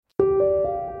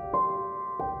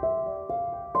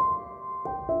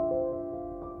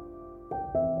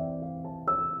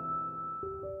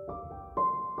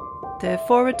the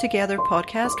Forward Together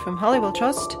podcast from Holywell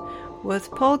Trust with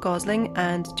Paul Gosling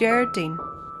and Gerard Dean.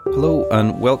 Hello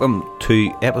and welcome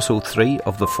to episode 3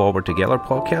 of the Forward Together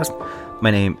podcast.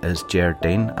 My name is Gerard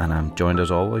Dean and I'm joined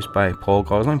as always by Paul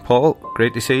Gosling. Paul,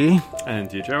 great to see you.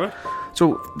 And you, Gerard.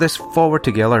 So this Forward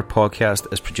Together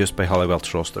podcast is produced by Holywell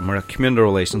Trust, and we're a community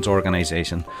relations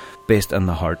organisation based in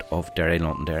the heart of Derry,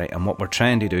 Londonderry, and what we're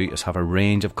trying to do is have a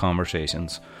range of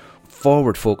conversations,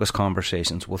 forward-focused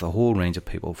conversations with a whole range of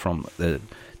people from the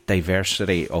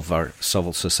diversity of our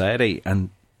civil society. And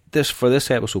for this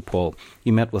episode, Paul,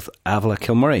 you met with Avila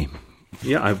Kilmurray.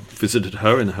 Yeah, I visited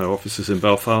her in her offices in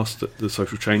Belfast at the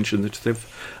Social Change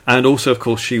Initiative. And also, of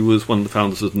course, she was one of the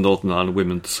founders of the Northern Ireland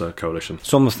Women's Coalition.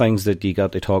 Some of the things that you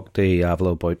got to talk to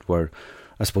Avila about were,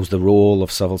 I suppose, the role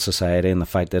of civil society and the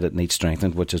fact that it needs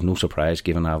strengthened, which is no surprise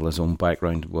given Avila's own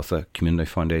background with the Community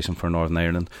Foundation for Northern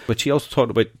Ireland. But she also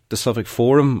talked about the Civic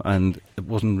Forum, and it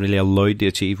wasn't really allowed to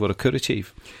achieve what it could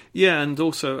achieve. Yeah, and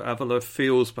also Avila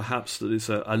feels perhaps that there's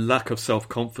a lack of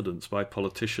self-confidence by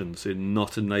politicians in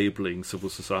not enabling civil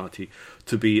society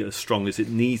to be as strong as it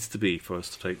needs to be for us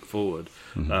to take forward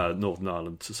Northern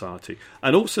Ireland society.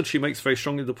 And also she makes very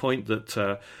strongly the point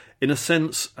that in a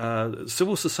sense,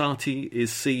 civil society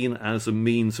is seen as a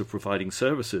means of providing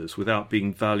services without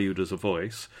being valued as a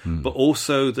voice, but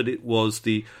also that it was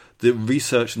the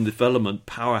research and development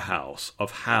powerhouse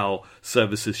of how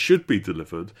services should be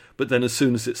delivered, but then as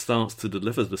soon as it starts to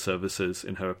deliver the services,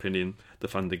 in her opinion, the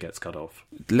funding gets cut off.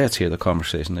 Let's hear the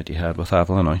conversation that you had with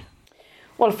Avila now.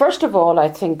 Well, first of all, I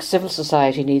think civil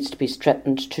society needs to be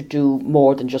strengthened to do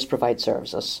more than just provide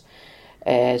services.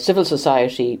 Civil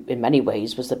society, in many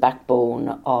ways, was the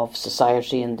backbone of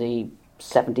society in the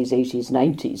 70s, 80s,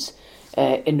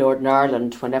 90s in Northern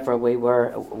Ireland whenever we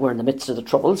were in the midst of the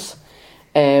Troubles.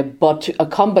 But a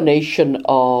combination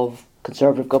of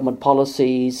Conservative government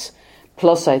policies,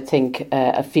 plus I think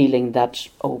a feeling that,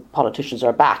 politicians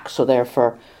are back, so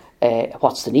therefore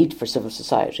what's the need for civil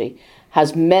society,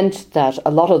 has meant that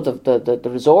a lot of the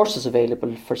resources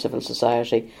available for civil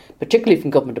society, particularly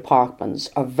from government departments,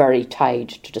 are very tied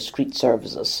to discrete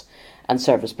services and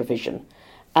service provision.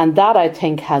 And that, I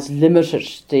think, has limited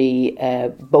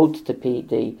both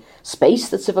the space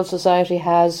that civil society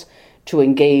has to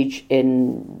engage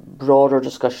in broader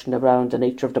discussion around the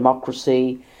nature of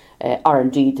democracy, or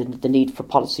indeed the need for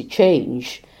policy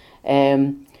change,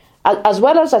 as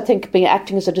well as, I think,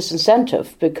 acting as a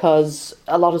disincentive, because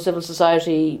a lot of civil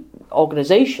society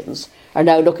organisations are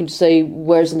now looking to say,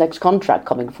 where's the next contract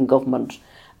coming from government?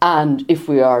 And if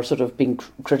we are sort of being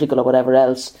critical or whatever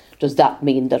else, does that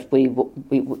mean that we will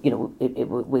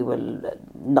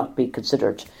not be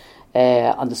considered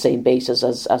on the same basis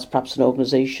as perhaps an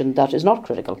organisation that is not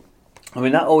critical? I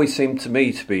mean, that always seemed to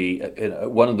me to be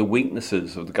one of the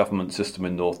weaknesses of the government system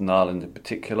in Northern Ireland in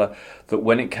particular, that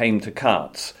when it came to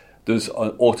cuts, there's an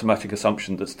automatic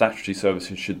assumption that statutory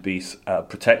services should be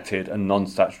protected and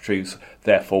non-statutories,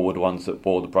 therefore, were the ones that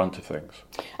bore the brunt of things.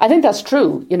 I think that's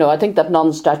true. I think that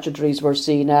non-statutories were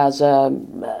seen as a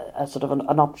sort of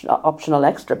an optional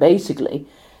extra, basically.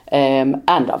 And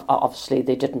obviously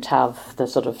they didn't have the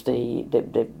sort of they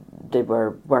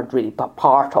weren't really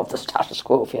part of the status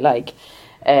quo, if you like,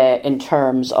 in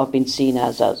terms of being seen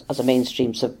as a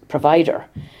mainstream provider.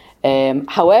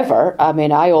 However, I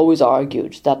mean, I always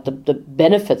argued that the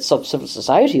benefits of civil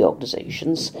society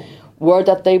organisations were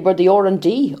that they were the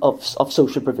R&D of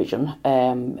social provision,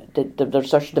 the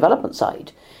research and development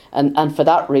side. And for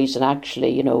that reason,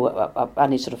 actually,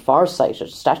 any sort of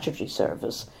far-sighted statutory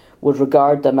service would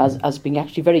regard them as being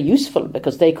actually very useful,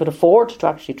 because they could afford to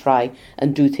actually try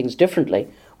and do things differently.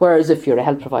 Whereas if you're a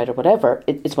health provider, whatever,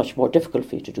 it's much more difficult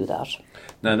for you to do that.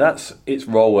 Now, that's its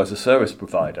role as a service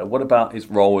provider. What about its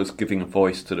role as giving a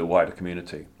voice to the wider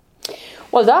community?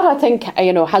 Well, that, I think,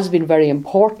 has been very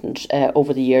important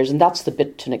over the years, and that's the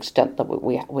bit to an extent that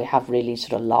we have really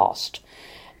sort of lost.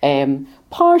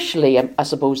 Partially, I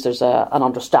suppose there's an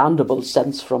understandable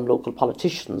sense from local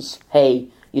politicians, hey,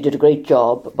 you did a great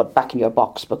job, but back in your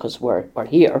box because we're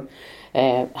here.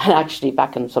 And actually,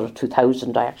 back in sort of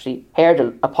 2000, I actually heard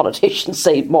a politician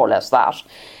say more or less that,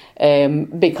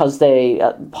 because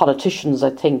politicians,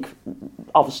 I think,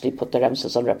 obviously put their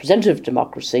emphasis on representative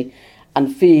democracy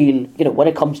and feel, when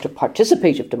it comes to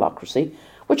participative democracy,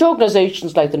 which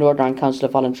organisations like the Northern Ireland Council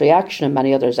of Voluntary Action and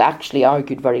many others actually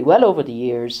argued very well over the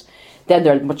years, then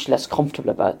they're much less comfortable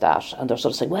about that. And they're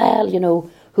sort of saying, well,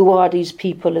 who are these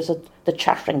people? Is it the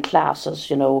chattering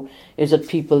classes? Is it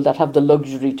people that have the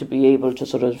luxury to be able to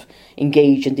sort of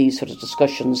engage in these sort of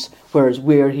discussions, whereas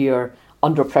we're here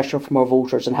under pressure from our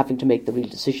voters and having to make the real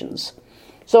decisions?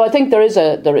 So I think there is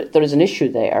an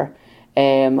issue there.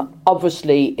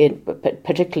 Obviously,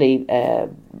 particularly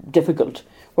difficult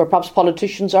where perhaps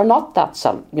politicians are not that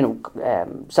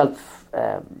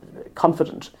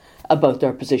self-confident about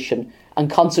their position,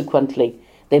 and consequently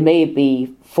they may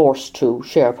be forced to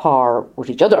share power with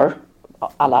each other,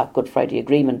 a la Good Friday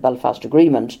Agreement, Belfast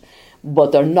Agreement,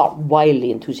 but they're not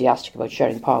wildly enthusiastic about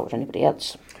sharing power with anybody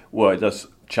else. Well, it does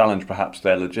challenge perhaps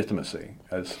their legitimacy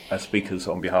as speakers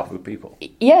on behalf of the people.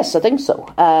 Yes, I think so.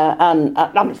 And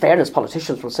in fairness,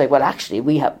 politicians will say, "Well, actually,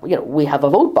 we have a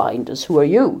vote behind us. Who are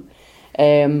you?"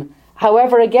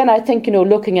 However, again, I think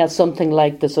looking at something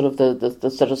like the sort of the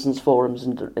citizens' forums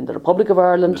in the Republic of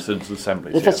Ireland, the citizens'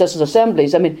 assemblies, the citizens'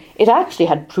 assemblies. I mean, it actually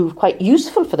had proved quite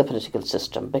useful for the political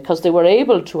system because they were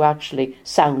able to actually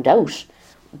sound out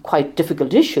quite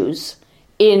difficult issues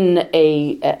in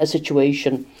a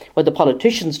situation where the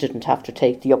politicians didn't have to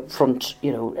take the upfront,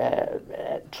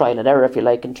 trial and error, if you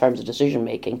like, in terms of decision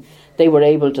making. They were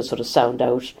able to sort of sound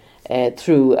out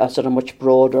through a sort of much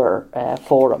broader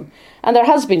forum. And there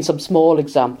has been some small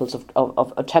examples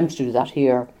of attempts to do that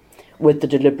here with the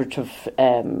deliberative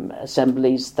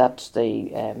assemblies that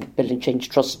the Building Change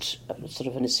Trust sort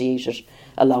of initiated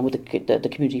along with the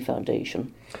Community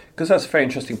Foundation. Because that's a very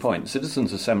interesting point.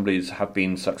 Citizens' assemblies have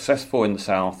been successful in the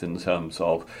South in terms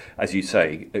of, as you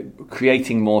say,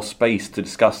 creating more space to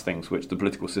discuss things which the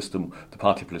political system, the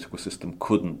party political system,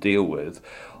 couldn't deal with.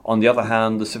 On the other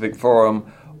hand, the Civic Forum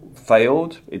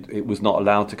failed. It was not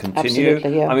allowed to continue.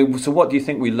 Absolutely, yeah. I mean, so what do you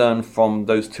think we learn from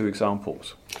those two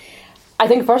examples? I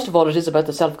think, first of all, it is about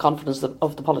the self-confidence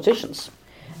of the politicians.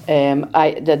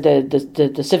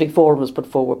 The Civic Forum was put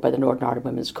forward by the Northern Ireland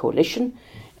Women's Coalition.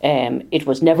 It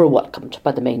was never welcomed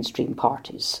by the mainstream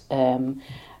parties. And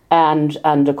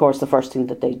of course, the first thing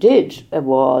that they did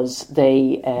was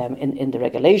they, in the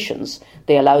regulations,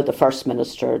 they allowed the First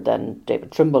Minister, then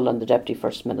David Trimble, and the Deputy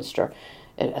First Minister,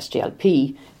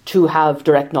 SDLP, to have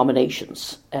direct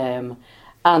nominations.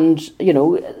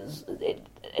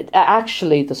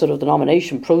 Actually, the sort of the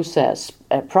nomination process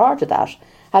prior to that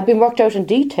had been worked out in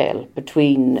detail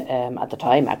between, at the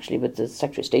time actually, with the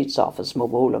Secretary of State's office, Mo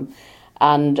Bolam,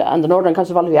 and the Northern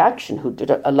Council of Voluntary Action, who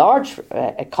did a large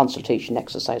consultation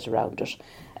exercise around it,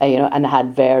 and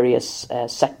had various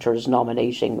sectors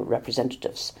nominating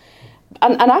representatives.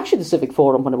 And actually the Civic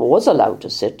Forum, when it was allowed to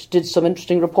sit, did some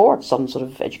interesting reports on sort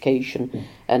of education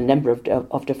and a number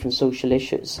of different social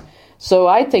issues. So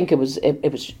I think it was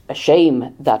a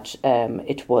shame that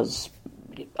it was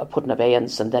put in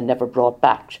abeyance and then never brought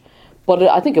back. But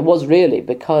I think it was really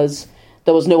because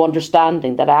there was no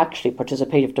understanding that actually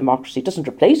participative democracy doesn't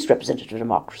replace representative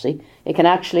democracy. It can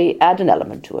actually add an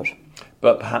element to it.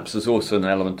 But perhaps there's also an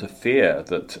element of fear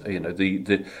that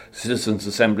the citizens'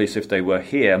 assemblies, if they were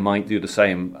here, might do the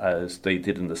same as they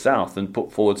did in the South and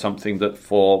put forward something that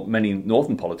for many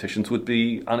northern politicians would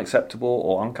be unacceptable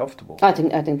or uncomfortable. I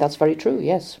think that's very true.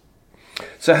 Yes.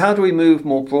 So how do we move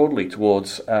more broadly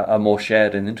towards a more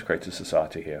shared and integrated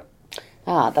society here?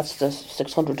 That's the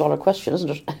 $600 question, isn't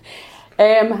it?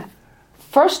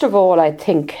 First of all, I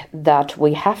think that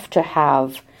we have to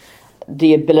have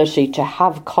the ability to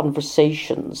have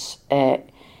conversations in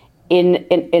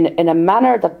a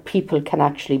manner that people can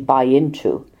actually buy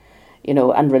into,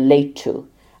 and relate to,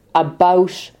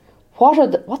 about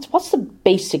what's the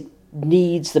basic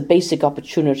needs, the basic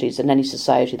opportunities in any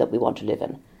society that we want to live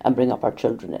in and bring up our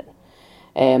children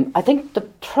in. I think the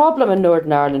problem in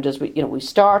Northern Ireland is we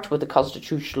start with the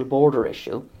constitutional border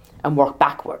issue and work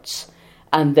backwards,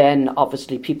 and then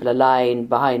obviously people align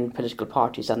behind political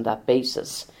parties on that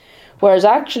basis. Whereas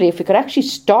actually, if we could actually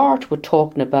start with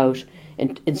talking about,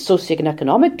 in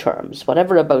socio-economic terms,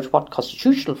 whatever about what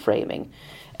constitutional framing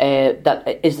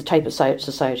that is the type of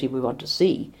society we want to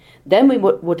see, then we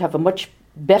would have a much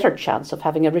better chance of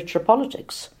having a richer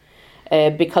politics.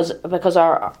 Because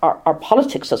our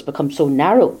politics has become so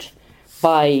narrowed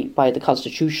by the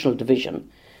constitutional division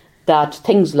that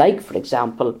things like, for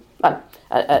example,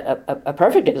 a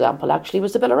perfect example actually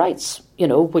was the Bill of Rights,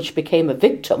 which became a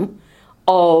victim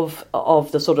of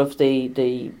the sort of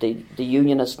the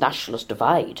unionist nationalist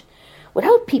divide,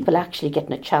 without people actually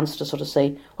getting a chance to sort of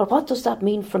say, well, what does that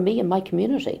mean for me and my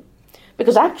community?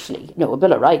 Because actually, a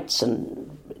Bill of Rights,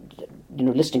 and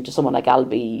listening to someone like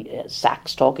Albie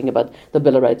Sachs talking about the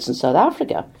Bill of Rights in South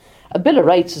Africa, a Bill of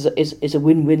Rights is a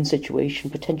win-win situation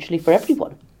potentially for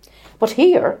everyone. But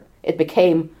here it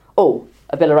became,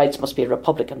 a Bill of Rights must be a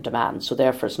Republican demand, so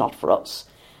therefore it's not for us.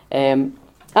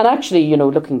 And actually,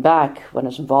 looking back, when I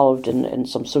was involved in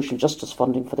some social justice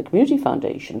funding for the Community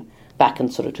Foundation, back in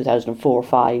sort of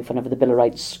 2004-05, whenever the Bill of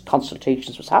Rights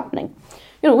consultations was happening,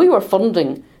 we were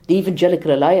funding the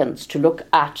Evangelical Alliance to look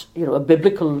at, a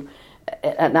biblical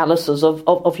analysis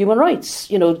of human rights.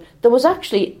 There was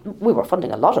actually, we were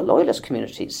funding a lot of loyalist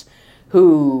communities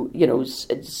who,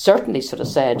 certainly sort of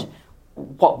said,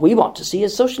 what we want to see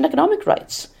is social and economic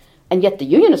rights. And yet the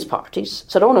unionist parties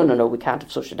said, oh, no, we can't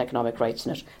have social and economic rights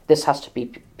in it. This has to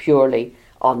be purely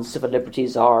on civil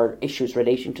liberties or issues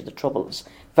relating to the Troubles,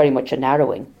 very much a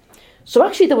narrowing. So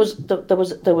actually there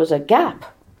was a gap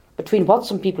between what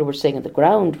some people were saying on the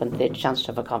ground when they had a chance to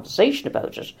have a conversation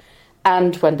about it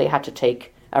and when they had to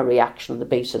take a reaction on the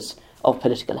basis of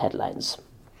political headlines.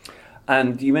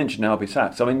 And you mentioned Albie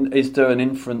Sachs. I mean, is there an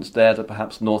inference there that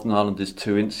perhaps Northern Ireland is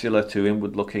too insular, too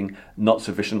inward-looking, not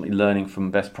sufficiently learning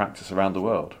from best practice around the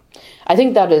world? I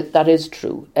think that is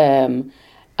true.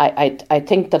 I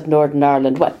think that Northern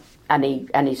Ireland, well,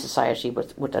 any society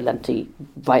with a lengthy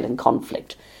violent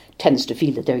conflict tends to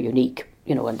feel that they're unique,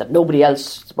 and that nobody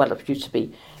else, well, it used to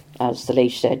be, as the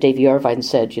late Davy Irvine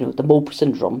said, the Mope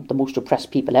syndrome, the most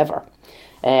oppressed people ever.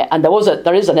 And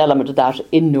there is an element of that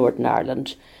in Northern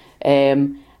Ireland.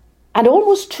 And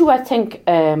almost true, I think,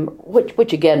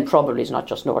 which again probably is not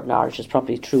just Northern Irish, is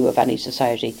probably true of any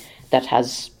society that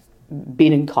has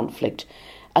been in conflict,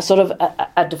 a sort of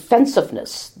a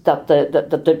defensiveness that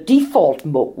the default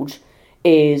mode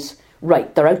is,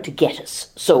 right, they're out to get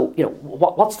us. So,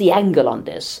 what's the angle on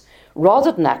this?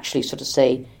 Rather than actually sort of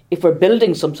say, if we're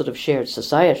building some sort of shared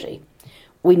society,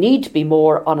 we need to be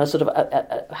more on a sort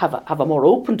of have a more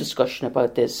open discussion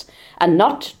about this, and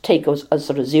not take a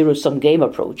sort of zero-sum game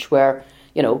approach where,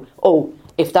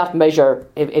 if that measure,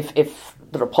 if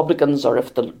the Republicans or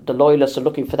if the Loyalists are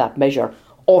looking for that measure,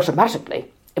 automatically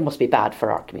it must be bad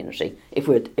for our community if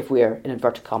we're in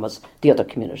inverted commas the other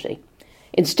community.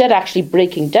 Instead, actually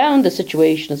breaking down the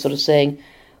situation and sort of saying,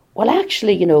 well,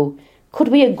 actually, could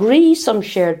we agree some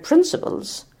shared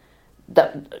principles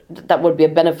that would be a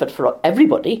benefit for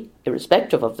everybody,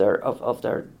 irrespective of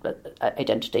their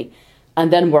identity,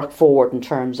 and then work forward in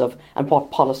terms of and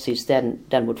what policies then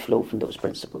would flow from those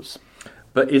principles.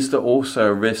 But is there also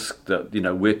a risk that,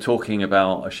 we're talking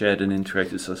about a shared and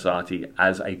integrated society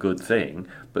as a good thing,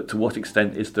 but to what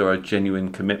extent is there a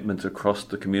genuine commitment across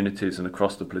the communities and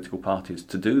across the political parties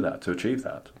to do that, to achieve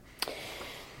that?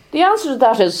 The answer to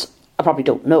that is, I probably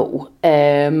don't know.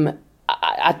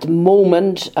 At the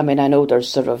moment, I mean, I know there's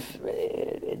sort of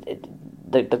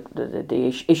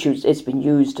the issues. It's been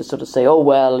used to sort of say, oh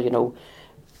well,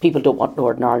 people don't want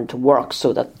Northern Ireland to work,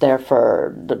 so that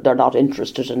therefore they're not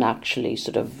interested in actually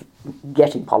sort of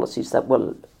getting policies that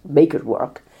will make it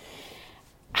work.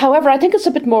 However, I think it's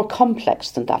a bit more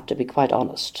complex than that, to be quite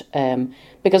honest,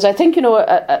 because I think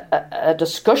a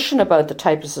discussion about the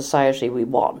type of society we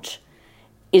want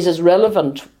is as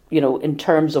relevant, in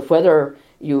terms of whether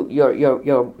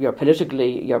your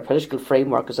political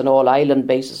framework is an all-island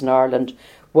basis in Ireland,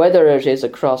 whether it is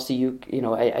across the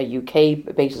a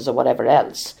UK basis or whatever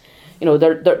else.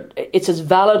 It's as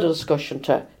valid a discussion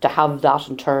to have that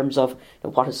in terms of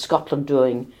what is Scotland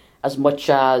doing, as much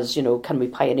as can we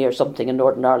pioneer something in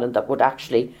Northern Ireland that would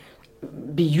actually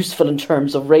be useful in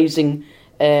terms of raising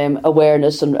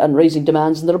awareness and raising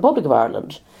demands in the Republic of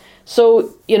Ireland.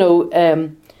 So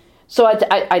so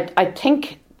I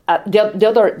think.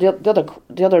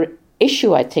 The other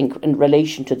issue, I think, in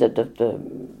relation to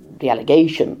the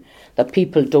allegation that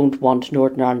people don't want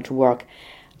Northern Ireland to work,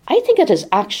 I think it is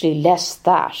actually less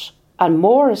that and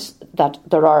more that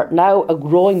there are now a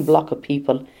growing block of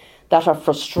people that are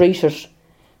frustrated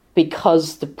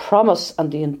because the promise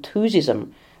and the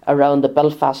enthusiasm around the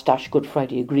Belfast-Good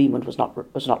Friday Agreement was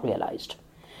not realised.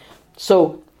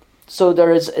 So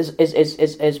there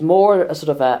is more a sort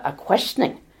of a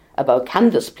questioning about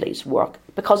can this place work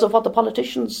because of what the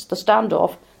politicians, the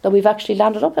standoff that we've actually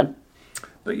landed up in.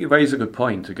 But you raise a good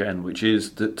point again, which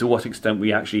is that to what extent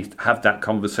we actually have that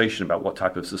conversation about what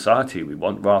type of society we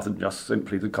want, rather than just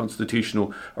simply the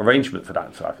constitutional arrangement for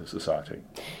that type of society.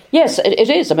 Yes, it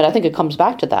is. I mean, I think it comes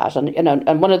back to that,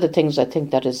 and one of the things I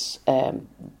think that is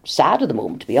sad at the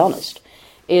moment, to be honest,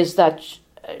 is that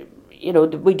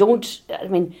we don't. I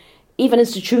mean, even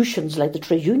institutions like the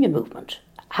trade union movement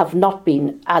have not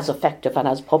been as effective and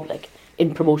as public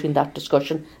in promoting that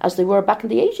discussion as they were back in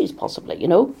the 80s, possibly,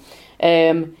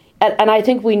 And I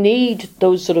think we need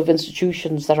those sort of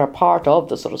institutions that are part of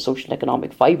the sort of social and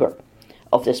economic fibre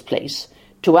of this place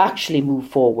to actually move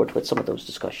forward with some of those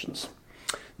discussions.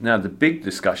 Now, the big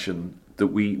discussion that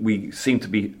we seem to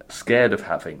be scared of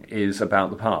having is about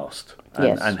the past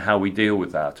and how we deal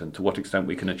with that and to what extent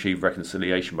we can achieve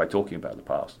reconciliation by talking about the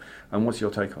past. And what's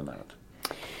your take on that?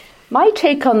 My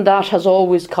take on that has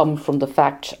always come from the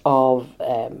fact of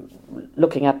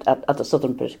looking at the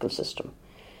southern political system.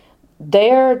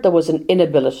 there was an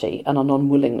inability and an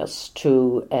unwillingness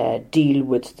to deal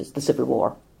with the Civil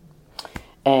War,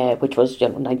 which was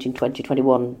 1920,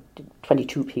 21,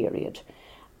 22 period.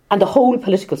 And the whole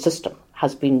political system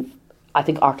has been, I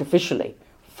think, artificially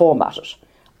formatted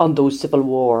on those Civil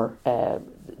War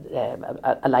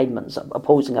alignments,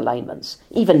 opposing alignments,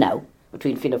 even now,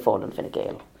 between Fianna Fáil and Fine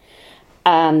Gael.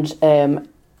 And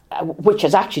which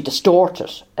has actually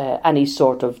distorted any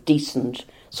sort of decent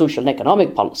social and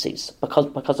economic policies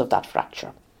because of that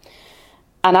fracture.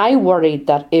 And I worry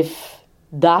that if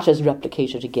that is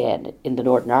replicated again in the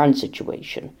Northern Ireland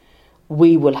situation,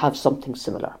 we will have something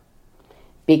similar.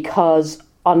 Because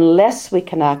unless we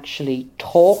can actually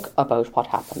talk about what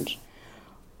happened,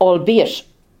 albeit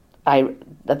I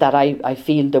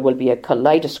feel there will be a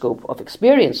kaleidoscope of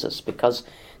experiences, because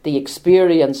the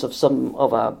experience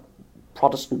of a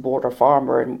Protestant border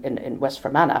farmer in West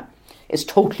Fermanagh is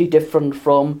totally different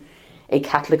from a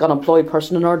Catholic unemployed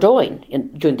person in Ardoyne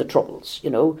during the Troubles,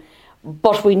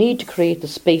 But we need to create the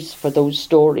space for those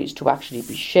stories to actually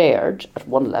be shared at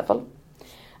one level.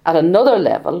 At another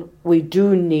level, we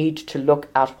do need to look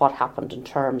at what happened in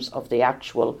terms of the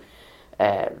actual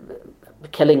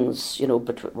killings,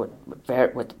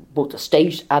 with both the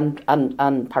state and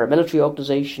paramilitary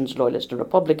organisations, Loyalist and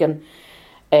Republican,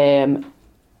 and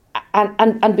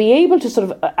be able to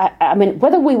sort of,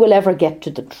 whether we will ever get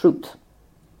to the truth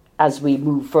as we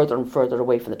move further and further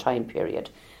away from the time period,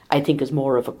 I think is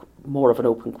more of an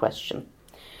open question.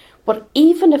 But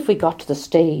even if we got to the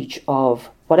stage of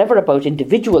whatever about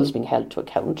individuals being held to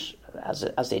account, as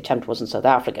the attempt was in South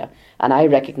Africa, and I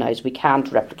recognise we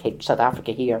can't replicate South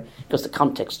Africa here because the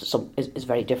context is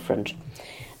very different,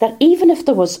 that even if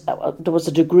there was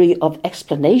a degree of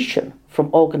explanation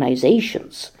from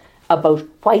organisations about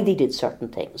why they did certain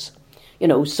things,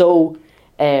 for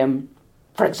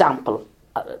example,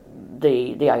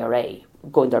 the IRA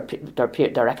going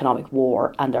their economic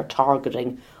war and their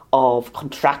targeting of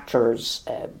contractors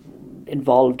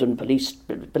involved in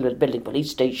building police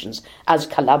stations as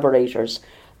collaborators,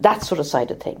 that sort of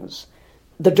side of things.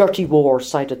 The dirty war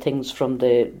side of things from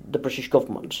the British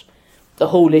government. The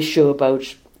whole issue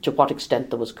about to what extent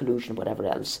there was collusion, whatever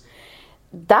else.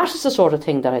 That is the sort of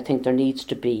thing that I think there needs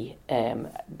to be an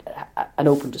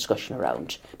open discussion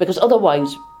around. Because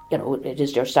otherwise, it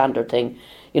is your standard thing,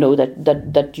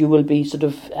 that you will be sort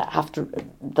of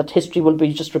that history will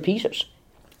be just repeated.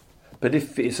 But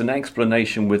if it's an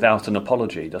explanation without an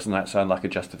apology, doesn't that sound like a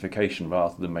justification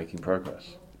rather than making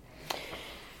progress?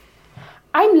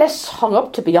 I'm less hung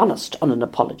up, to be honest, on an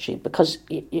apology, because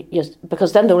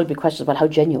then there will be questions about how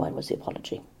genuine was the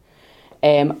apology.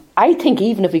 I think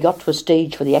even if we got to a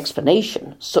stage for the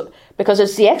explanation, because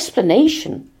it's the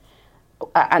explanation,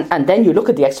 and then you look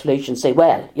at the explanation and say,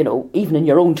 well, even in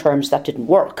your own terms that didn't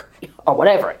work, or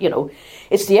whatever,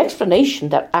 it's the explanation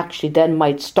that actually then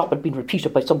might stop it being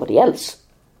repeated by somebody else,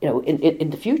 in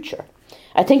the future.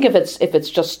 I think if it's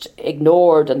just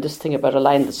ignored, and this thing about a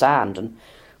line in the sand, and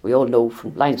we all know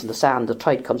from lines in the sand the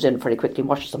tide comes in very quickly and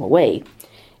washes them away,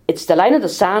 it's the line of the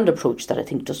sand approach that I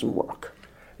think doesn't work.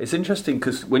 It's interesting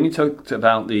because when you talked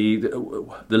about the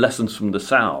lessons from the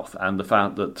South and the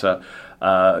fact that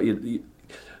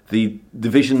the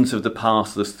divisions of the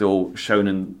past are still shown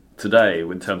in today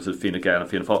in terms of Fine Gael and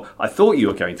Fianna Fáil, I thought you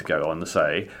were going to go on to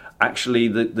say actually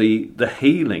the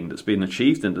healing that's been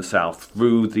achieved in the South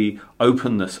through the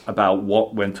openness about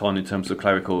what went on in terms of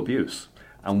clerical abuse,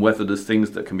 and whether there's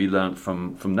things that can be learned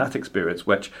from that experience,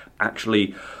 which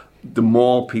actually the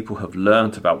more people have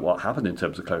learnt about what happened in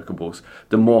terms of clerical abuse,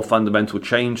 the more fundamental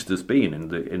change there's been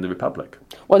in the Republic.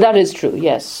 Well, that is true,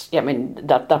 yes. Yeah,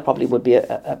 that probably would be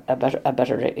a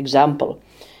better example.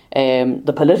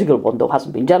 The political one, though,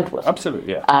 hasn't been dealt with.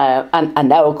 Absolutely, yeah. And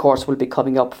now, of course, we'll be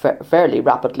coming up fairly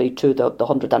rapidly to the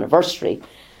 100th anniversary.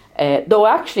 Though,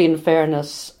 actually, in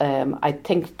fairness, I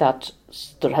think that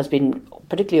there has been,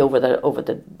 particularly over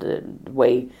the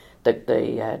way that the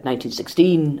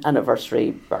 1916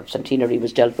 anniversary or centenary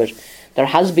was dealt with, there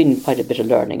has been quite a bit of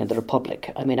learning in the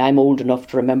Republic. I'm old enough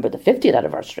to remember the 50th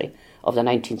anniversary of the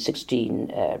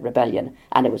 1916 rebellion,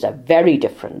 and it was a very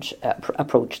different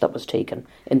approach that was taken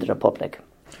in the Republic.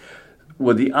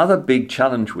 Well, the other big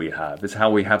challenge we have is how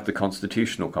we have the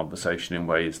constitutional conversation in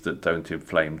ways that don't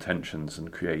inflame tensions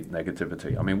and create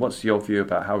negativity. What's your view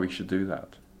about how we should do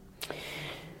that?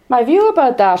 My view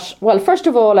about that, well, first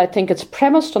of all, I think it's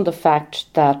premised on the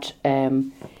fact that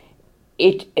in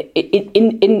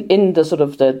the sort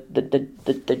of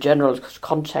the general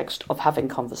context of having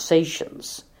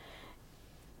conversations,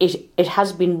 it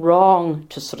has been wrong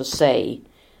to sort of say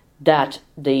that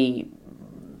the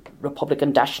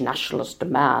Republican-nationalist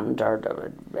demand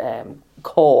or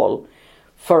call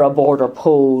for a border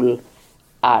poll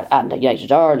and a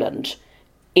United Ireland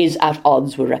is at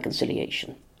odds with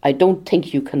reconciliation. I don't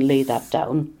think you can lay that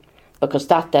down, because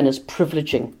that then is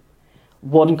privileging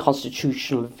one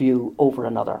constitutional view over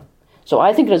another. So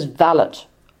I think it is valid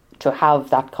to have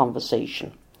that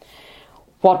conversation.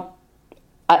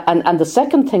 And the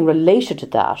second thing related to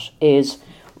that is,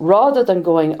 rather than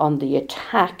going on the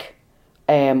attack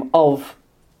of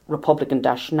Republican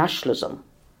nationalism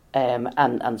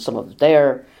and some of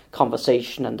their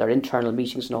conversation and their internal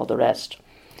meetings and all the rest,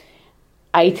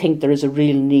 I think there is a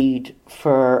real need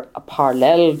for a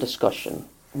parallel discussion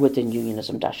within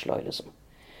unionism-loyalism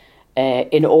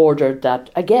in order that,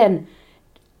 again,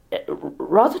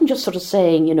 rather than just sort of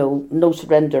saying, no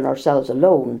surrender and ourselves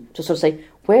alone, to sort of say,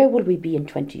 where will we be in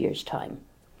 20 years' time?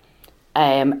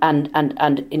 And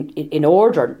in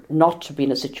order not to be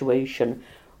in a situation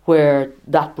where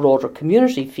that broader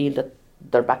community feel that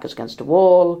their back is against the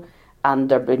wall and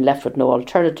they're being left with no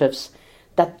alternatives,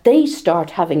 that they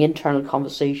start having internal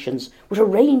conversations with a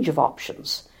range of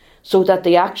options so that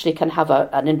they actually can have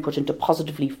an input into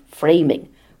positively framing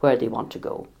where they want to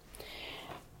go.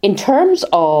 In terms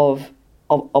of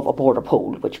a border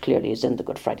poll, which clearly is in the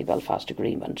Good Friday Belfast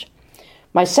Agreement,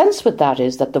 my sense with that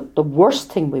is that the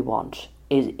worst thing we want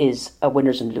is a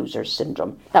winners and losers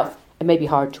syndrome. Now, it may be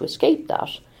hard to escape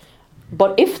that,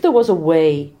 but if there was a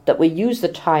way that we use the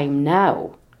time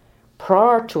now,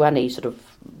 prior to any sort of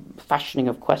fashioning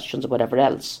of questions or whatever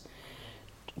else,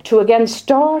 to again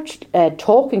start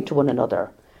talking to one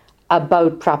another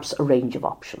about perhaps a range of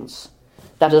options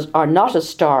that are not as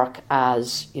stark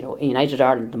as, United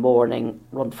Ireland in the morning,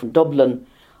 run from Dublin,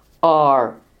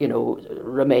 or,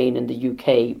 remain in the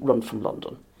UK, run from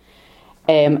London.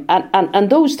 And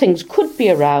those things could be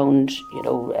around,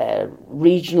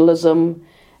 regionalism,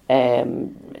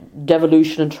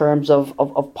 devolution in terms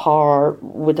of power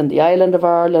within the island of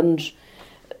Ireland.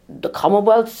 The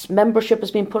Commonwealth's membership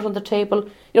has been put on the table.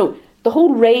 The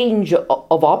whole range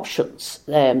of options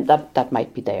that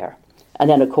might be there. And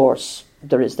then, of course,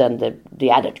 there is then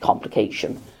the added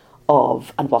complication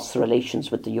of, and what's the relations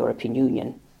with the European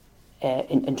Union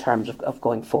in terms of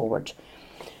going forward.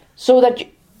 So that,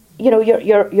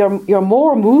 you're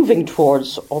more moving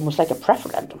towards almost like a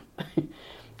preferendum.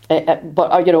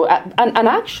 And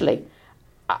actually,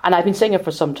 and I've been saying it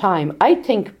for some time, I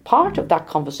think part of that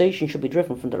conversation should be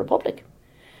driven from the Republic.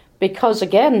 Because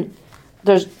again,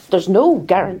 there's no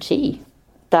guarantee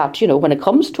that, when it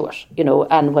comes to it,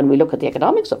 and when we look at the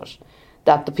economics of it,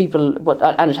 that the people,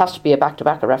 and it has to be a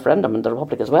back-to-back referendum in the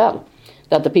Republic as well,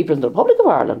 that the people in the Republic of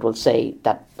Ireland will say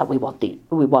that we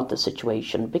want this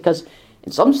situation, because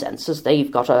in some senses they've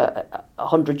got a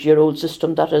 100-year-old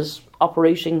system that is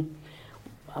operating.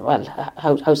 Well,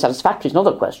 how satisfactory is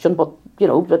another question, but,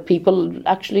 that people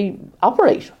actually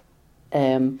operate.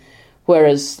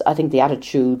 Whereas I think the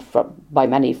attitude by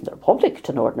many from the Republic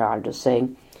to Northern Ireland is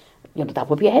saying, that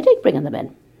would be a headache bringing them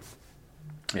in.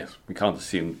 Yes, we can't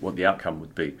assume what the outcome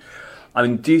would be. I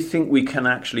mean, do you think we can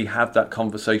actually have that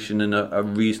conversation in a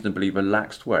reasonably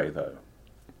relaxed way, though?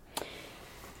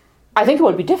 I think it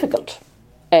would be difficult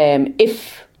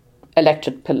if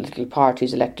elected political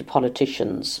parties, elected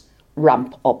politicians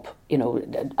ramp up,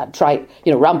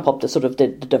 ramp up the sort of the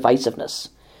divisiveness,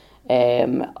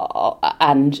 and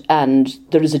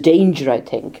there is a danger, I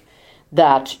think,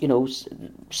 that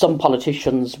some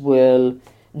politicians will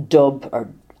dub or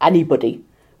anybody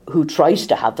who tries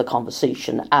to have the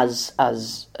conversation as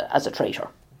a traitor.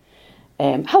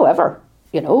 However,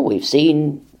 we've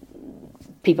seen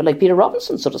people like Peter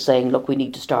Robinson sort of saying, look, we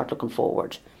need to start looking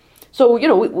forward. So,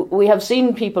 we have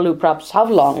seen people who perhaps have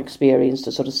long experience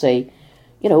to sort of say,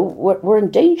 we're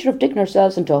in danger of digging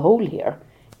ourselves into a hole here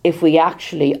if we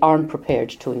actually aren't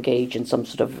prepared to engage in some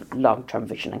sort of long-term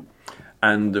visioning.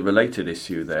 And the related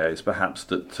issue there is perhaps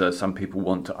that some people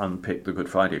want to unpick the Good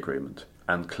Friday Agreement.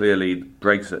 And clearly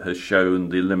Brexit has shown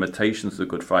the limitations of the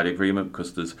Good Friday Agreement,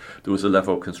 because there was a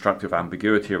level of constructive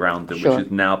ambiguity around it, Sure. which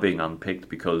is now being unpicked,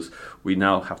 because we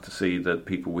now have to see that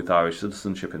people with Irish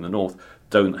citizenship in the North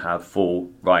don't have full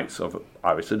rights of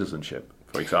Irish citizenship,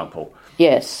 for example.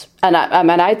 Yes, and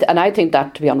I think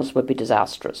that, to be honest, would be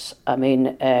disastrous. I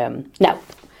mean, now,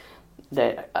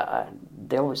 they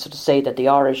always sort of say that the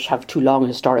Irish have too long a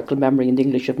historical memory and the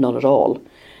English have none at all.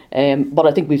 But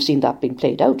I think we've seen that being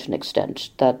played out to an extent,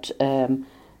 that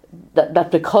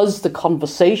because the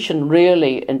conversation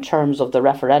really in terms of the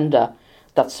referenda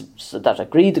that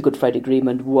agreed the Good Friday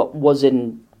Agreement was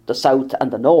in the South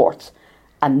and the North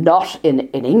and not in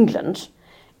England,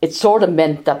 it sort of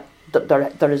meant that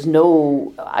there is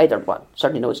no,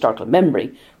 certainly no historical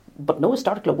memory, but no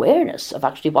historical awareness of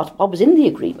actually what was in the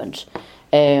agreement.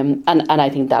 And I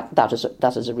think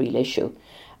that is a real issue.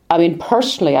 I mean,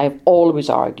 personally, I've always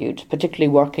argued, particularly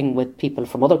working with people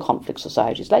from other conflict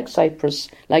societies like Cyprus,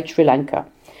 like Sri Lanka,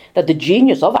 that the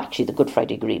genius of actually the Good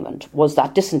Friday Agreement was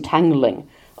that disentangling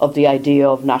of the idea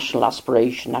of national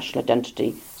aspiration, national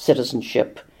identity,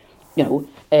 citizenship,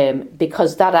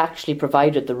 because that actually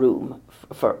provided the room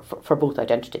for both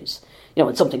identities.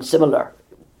 And something similar,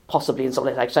 possibly in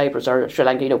something like Cyprus or Sri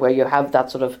Lanka, where you have that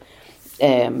sort of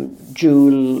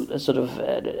dual sort of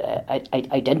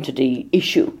identity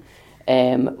issue,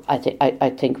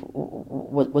 I think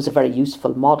was a very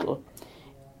useful model.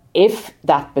 If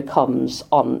that becomes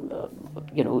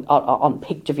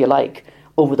unpicked, if you like,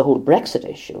 over the whole Brexit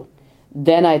issue,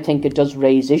 then I think it does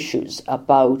raise issues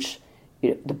about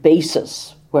the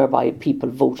basis whereby people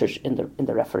voted in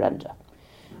the referenda.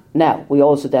 Now we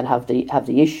also then have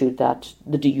the issue that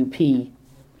the DUP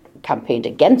campaigned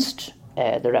against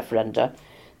the referenda.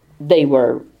 They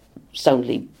were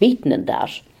soundly beaten in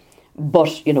that,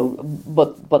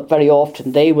 but very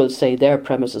often they will say their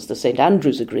premise is the St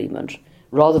Andrews Agreement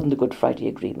rather than the Good Friday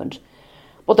Agreement.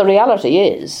 But the reality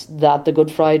is that the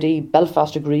Good Friday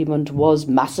Belfast Agreement was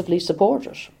massively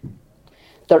supported.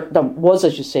 There was,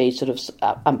 as you say, sort of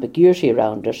ambiguity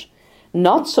around it,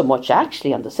 not so much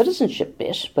actually on the citizenship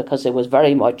bit, because it was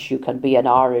very much you can be an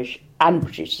Irish and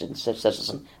British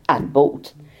citizen and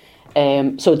both.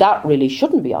 So that really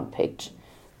shouldn't be unpicked.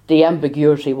 The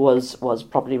ambiguity was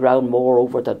probably around more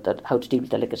over how to deal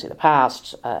with the legacy of the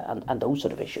past and those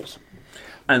sort of issues.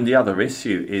 And the other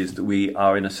issue is that we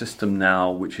are in a system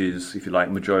now which is, if you like,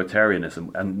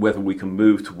 majoritarianism, and whether we can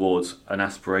move towards an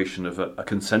aspiration of a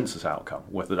consensus outcome,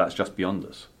 whether that's just beyond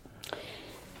us.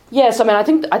 Yes, I mean,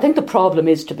 I think the problem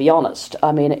is, to be honest,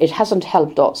 I mean, it hasn't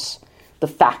helped us, the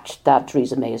fact that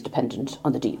Theresa May is dependent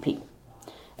on the DUP.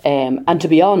 And to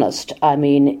be honest, I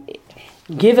mean,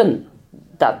 given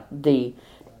that the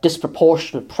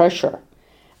disproportionate pressure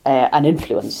and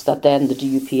influence that then the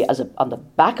DUP, on the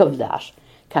back of that,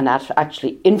 can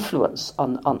actually influence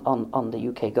on the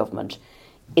UK government,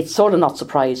 it's sort of not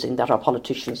surprising that our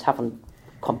politicians haven't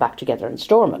come back together in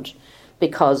Stormont,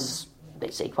 because they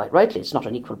say quite rightly it's not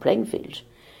an equal playing field.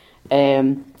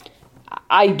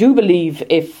 I do believe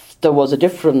if there was a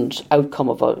different outcome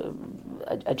of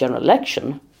a general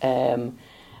election,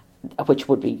 which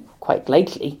would be quite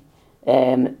likely,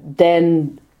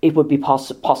 then it would be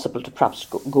possible to perhaps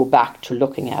go back to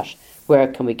looking at where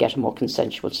can we get a more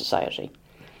consensual society.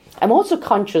 I'm also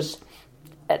conscious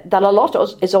that a lot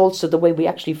is also the way we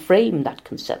actually frame that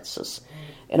consensus.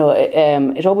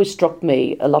 It always struck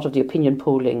me, a lot of the opinion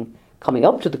polling coming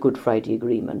up to the Good Friday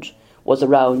Agreement was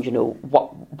around,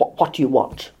 what do you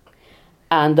want?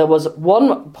 And there was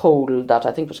one poll that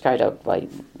I think was carried out by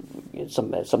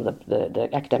some of the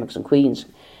academics in Queen's,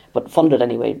 but funded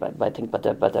anyway by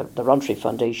the Rowntree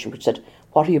Foundation, which said,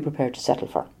 what are you prepared to settle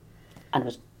for? And it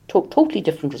was totally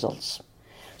different results.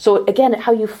 So again,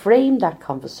 how you frame that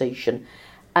conversation,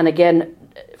 and again,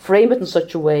 frame it in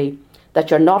such a way that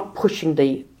you're not pushing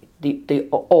the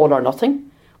all or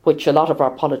nothing, which a lot of our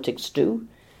politics do,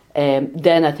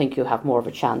 then I think you have more of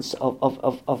a chance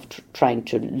of trying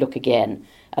to look again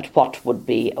at what would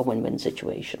be a win-win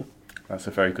situation. That's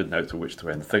a very good note to which to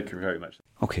end. Thank you very much.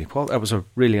 Okay, Paul, that was a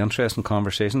really interesting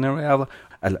conversation there.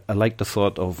 I like the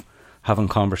thought of having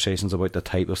conversations about the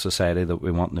type of society that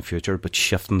we want in the future, but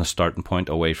shifting the starting point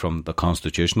away from the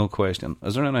constitutional question.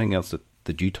 Is there anything else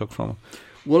that you took from it?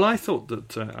 Well, I thought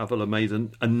that Avila made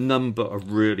a number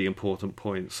of really important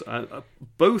points,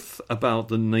 both about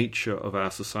the nature of our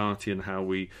society and how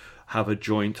we have a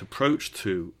joint approach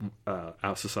to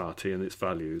our society and its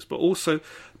values, but also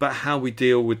about how we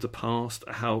deal with the past,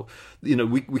 how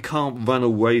we can't run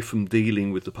away from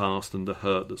dealing with the past and the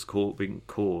hurt that's being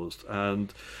caused.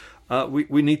 And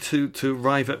we need to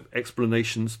arrive at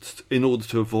explanations in order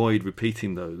to avoid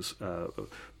repeating those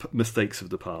mistakes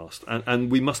of the past, and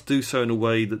we must do so in a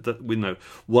way that we know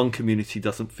one community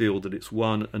doesn't feel that it's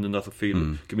won and another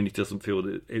community doesn't feel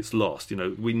that it's lost.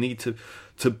 We need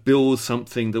to build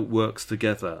something that works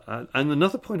together. And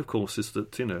another point, of course, is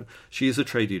that she is a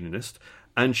trade unionist,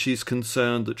 and she's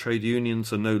concerned that trade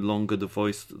unions are no longer the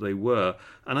voice that they were.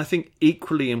 And I think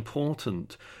equally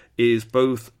important is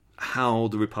both how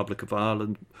the Republic of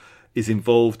Ireland is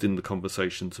involved in the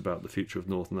conversations about the future of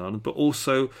Northern Ireland, but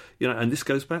also, and this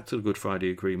goes back to the Good Friday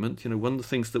Agreement, one of the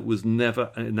things that was never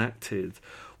enacted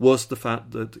was the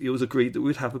fact that it was agreed that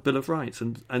we'd have a Bill of Rights,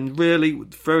 and really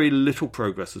very little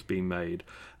progress has been made,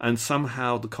 and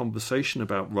somehow the conversation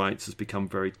about rights has become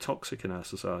very toxic in our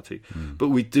society. But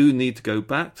we do need to go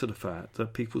back to the fact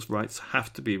that people's rights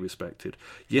have to be respected.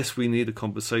 Yes, we need a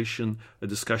conversation, a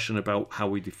discussion about how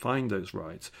we define those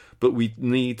rights, but we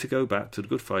need to go back to the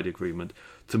Good Friday Agreement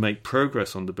to make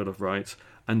progress on the Bill of Rights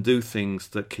and do things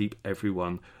that keep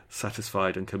everyone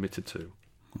satisfied and committed to.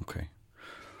 Okay.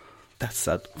 That's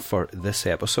it for this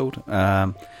episode.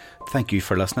 Thank you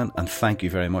for listening, and thank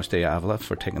you very much to Avila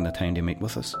for taking the time to meet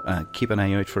with us. Keep an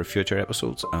eye out for future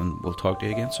episodes, and we'll talk to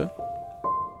you again soon.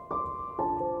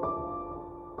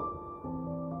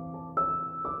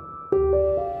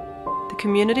 The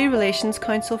Community Relations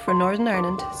Council for Northern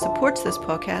Ireland supports this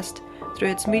podcast through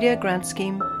its Media Grant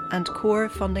Scheme and Core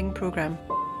Funding Programme.